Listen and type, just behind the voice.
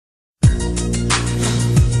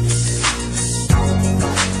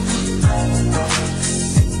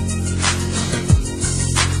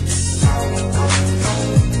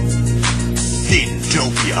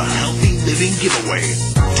Thintopia Healthy Living Giveaway.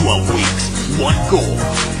 12 weeks, one goal,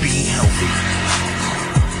 be healthy.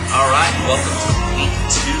 Alright, welcome to week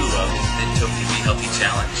 2 of the Thintopia Be Healthy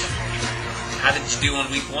Challenge. How did you do on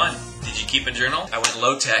week 1? Did you keep a journal? I went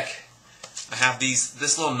low tech. I have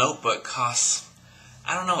this little notebook costs,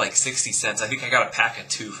 I don't know, like 60 cents. I think I got a pack of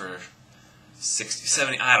 2 for 60,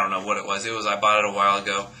 70, I don't know what it was. I bought it a while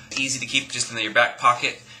ago. Easy to keep just in your back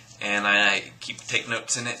pocket, and I take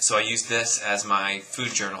notes in it, so I use this as my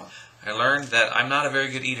food journal. I learned that I'm not a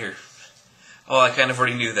very good eater. Oh, I kind of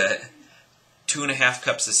already knew that. 2.5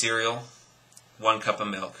 cups of cereal, 1 cup of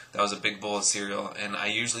milk. That was a big bowl of cereal, and I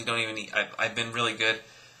usually don't even eat. I've been really good,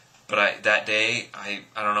 but that day, I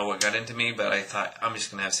don't know what got into me, but I thought, I'm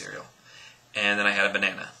just going to have cereal. And then I had a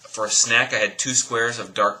banana. For a snack, I had 2 squares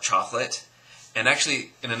of dark chocolate. And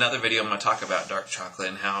actually, in another video, I'm going to talk about dark chocolate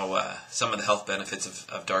and how some of the health benefits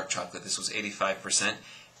of dark chocolate. This was 85%.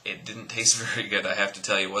 It didn't taste very good, I have to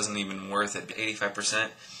tell you. It wasn't even worth it. 85%,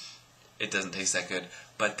 it doesn't taste that good.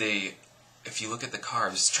 But if you look at the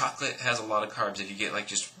carbs, chocolate has a lot of carbs. If you get like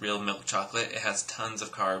just real milk chocolate, it has tons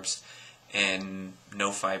of carbs and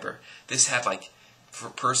no fiber. This had like,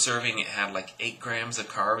 per serving, it had like 8 grams of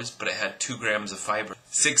carbs, but it had 2 grams of fiber.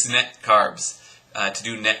 6 net carbs. To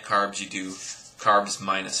do net carbs, you do carbs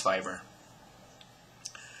minus fiber.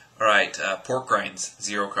 Alright, pork rinds,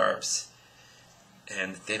 0 carbs.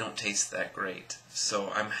 And they don't taste that great.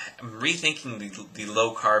 So I'm rethinking the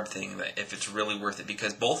low carb thing, that if it's really worth it,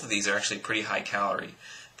 because both of these are actually pretty high calorie.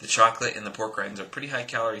 The chocolate and the pork rinds are pretty high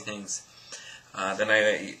calorie things. That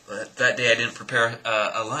day I didn't prepare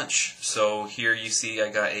a lunch. So here you see I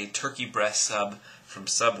got a turkey breast sub from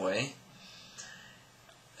Subway.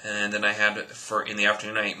 And then I had, in the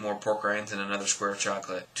afternoon, I ate more pork rinds and another square of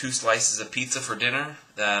chocolate. 2 slices of pizza for dinner.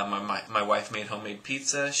 My wife made homemade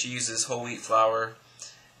pizza. She uses whole wheat flour,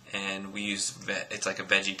 and we use, it's like a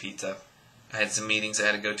veggie pizza. I had some meetings I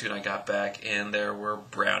had to go to, and I got back, and there were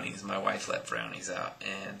brownies. My wife let brownies out,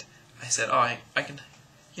 and I said, oh, I can,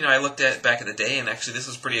 I looked at it back at the day, and actually this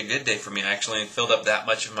was pretty a good day for me. I actually filled up that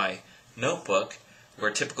much of my notebook, where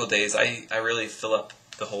typical days I really fill up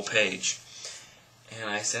the whole page. And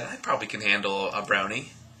I said, I probably can handle a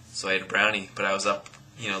brownie. So I ate a brownie, but I was up,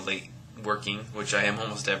 late working, which I am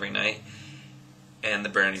almost every night. And the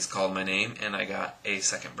brownies called my name, and I got a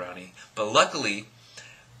second brownie. But luckily,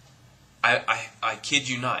 I kid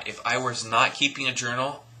you not, if I was not keeping a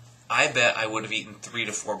journal, I bet I would have eaten 3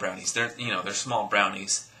 to 4 brownies. They're small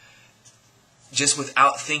brownies. Just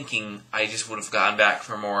without thinking, I just would have gone back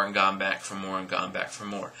for more and gone back for more and gone back for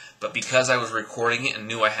more. But because I was recording it and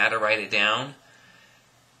knew I had to write it down,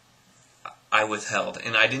 I withheld,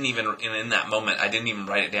 and I didn't even, in that moment, I didn't even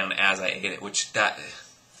write it down as I ate it,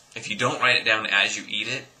 if you don't write it down as you eat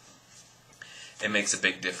it, it makes a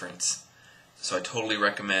big difference. So I totally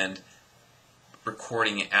recommend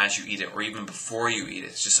recording it as you eat it, or even before you eat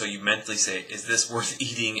it, just so you mentally say, is this worth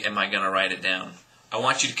eating, am I going to write it down? I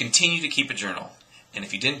want you to continue to keep a journal, and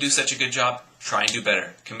if you didn't do such a good job, try and do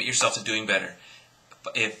better. Commit yourself to doing better.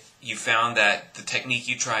 If you found that the technique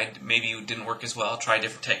you tried, maybe it didn't work as well, try a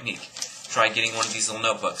different technique. Try getting one of these little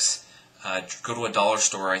notebooks. Go to a dollar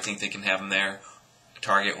store. I think they can have them there.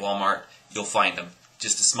 Target, Walmart. You'll find them.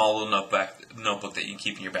 Just a small little notebook that you can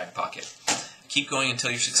keep in your back pocket. Keep going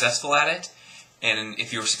until you're successful at it. And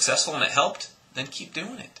if you're successful and it helped, then keep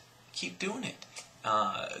doing it. Keep doing it.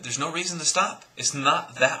 There's no reason to stop. It's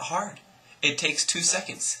not that hard. It takes 2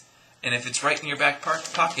 seconds. And if it's right in your back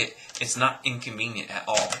pocket, it's not inconvenient at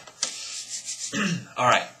all.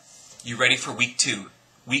 Alright. You ready for week 2?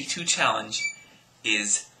 Week 2 challenge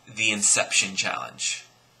is the Inception challenge.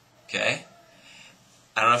 Okay?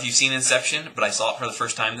 I don't know if you've seen Inception, but I saw it for the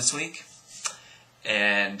first time this week.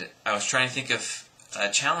 And I was trying to think of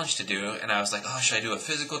a challenge to do, and I was like, oh, should I do a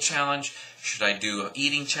physical challenge? Should I do an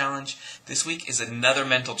eating challenge? This week is another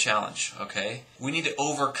mental challenge, okay? We need to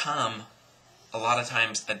overcome, a lot of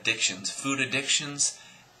times, addictions, food addictions,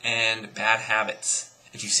 and bad habits.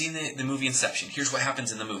 If you've seen the movie Inception, here's what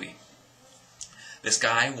happens in the movie. This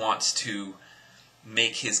guy wants to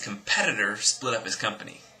make his competitor split up his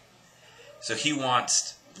company. So he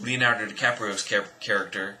wants Leonardo DiCaprio's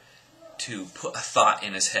character to put a thought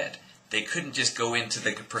in his head. They couldn't just go into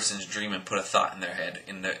the person's dream and put a thought in their head,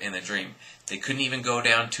 in the dream. They couldn't even go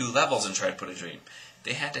down 2 levels and try to put a dream.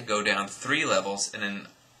 They had to go down 3 levels, and then,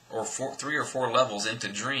 3 or 4 levels into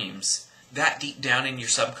dreams. That deep down in your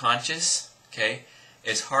subconscious, okay?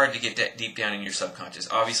 It's hard to get that deep down in your subconscious.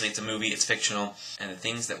 Obviously, it's a movie, it's fictional, and the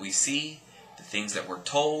things that we see, the things that we're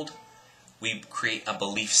told, we create a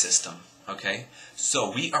belief system, okay?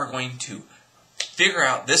 So we are going to figure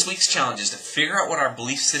out, this week's challenge is to figure out what our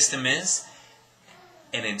belief system is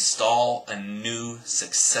and install a new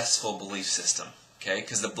successful belief system. Okay?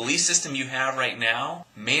 Because the belief system you have right now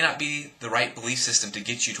may not be the right belief system to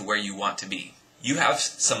get you to where you want to be. You have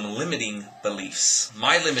some limiting beliefs.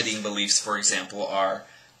 My limiting beliefs, for example, are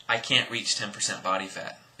I can't reach 10% body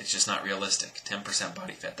fat. It's just not realistic. 10%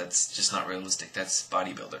 body fat, that's just not realistic. That's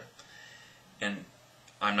bodybuilder. And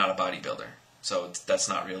I'm not a bodybuilder, so that's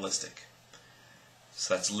not realistic.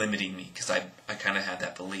 So that's limiting me because I kind of had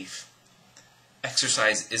that belief.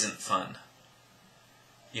 Exercise isn't fun.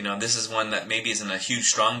 You know, this is one that maybe isn't a huge,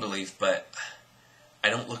 strong belief, but I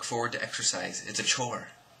don't look forward to exercise. It's a chore.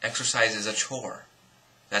 Exercise is a chore.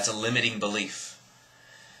 That's a limiting belief.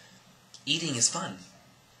 Eating is fun.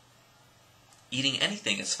 Eating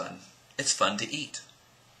anything is fun. It's fun to eat.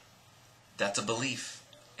 That's a belief,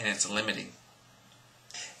 and it's limiting.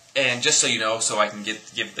 And just so you know, so I can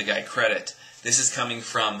give the guy credit, this is coming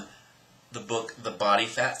from the book The Body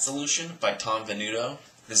Fat Solution by Tom Venuto.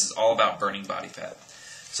 This is all about burning body fat.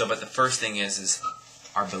 So, but the first thing is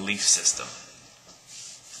our belief system.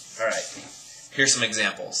 Alright, here's some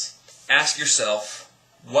examples. Ask yourself,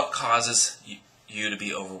 what causes you to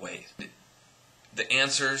be overweight? The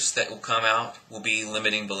answers that will come out will be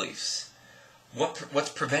limiting beliefs. What's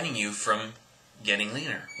preventing you from getting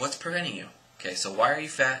leaner? What's preventing you? Okay, so why are you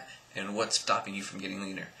fat, and what's stopping you from getting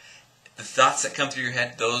leaner? The thoughts that come through your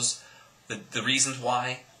head, the reasons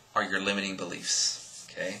why are your limiting beliefs.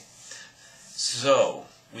 Okay? So,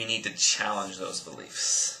 we need to challenge those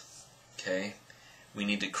beliefs. Okay? We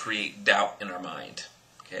need to create doubt in our mind.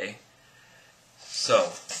 Okay?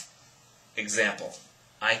 So, example,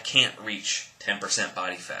 I can't reach 10%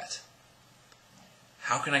 body fat.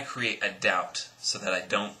 How can I create a doubt so that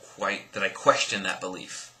I question that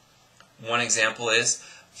belief? One example is,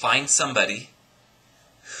 find somebody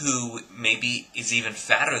who maybe is even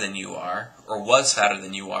fatter than you are, or was fatter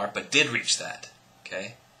than you are, but did reach that.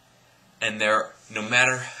 Okay? And no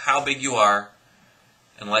matter how big you are,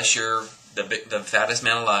 unless you're the fattest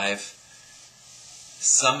man alive,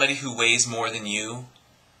 somebody who weighs more than you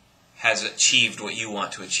has achieved what you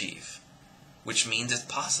want to achieve, which means it's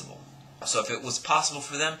possible. So if it was possible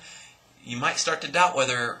for them, you might start to doubt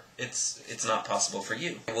whether it's not possible for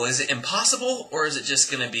you. Well, is it impossible, or is it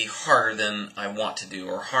just going to be harder than I want to do,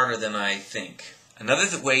 or harder than I think?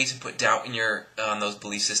 Another way to put doubt in on those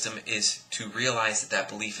belief system is to realize that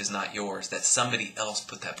belief is not yours, that somebody else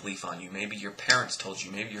put that belief on you. Maybe your parents told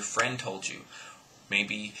you, maybe your friend told you,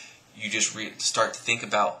 maybe you just start to think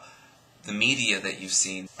about the media that you've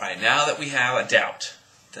seen. All right, now that we have a doubt,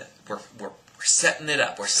 that we're setting it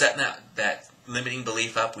up, we're setting that limiting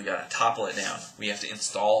belief up, we got to topple it down. We have to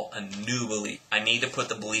install a new belief. I need to put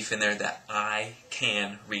the belief in there that I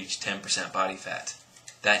can reach 10% body fat.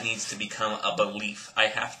 That needs to become a belief. I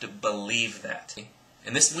have to believe that.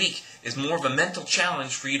 And this week is more of a mental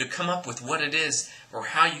challenge for you to come up with what it is or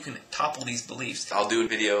how you can topple these beliefs. I'll do a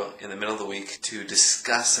video in the middle of the week to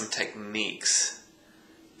discuss some techniques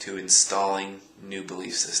to installing new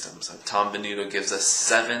belief systems. Tom Venuto gives us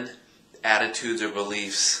 7 attitudes or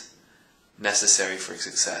beliefs necessary for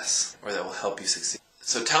success, or that will help you succeed.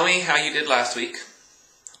 So tell me how you did last week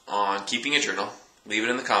on keeping a journal. Leave it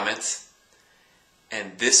in the comments.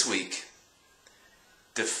 And this week,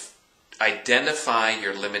 identify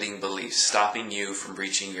your limiting beliefs, stopping you from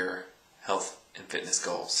reaching your health and fitness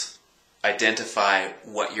goals. Identify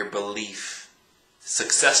what your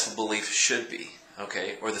successful belief should be,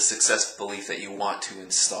 okay, or the successful belief that you want to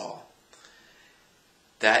install.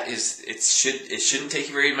 It shouldn't take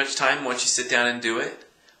you very much time once you sit down and do it,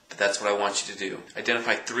 but that's what I want you to do.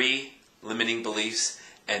 Identify 3 limiting beliefs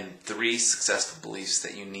and 3 successful beliefs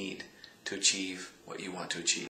that you need to achieve what you want to achieve.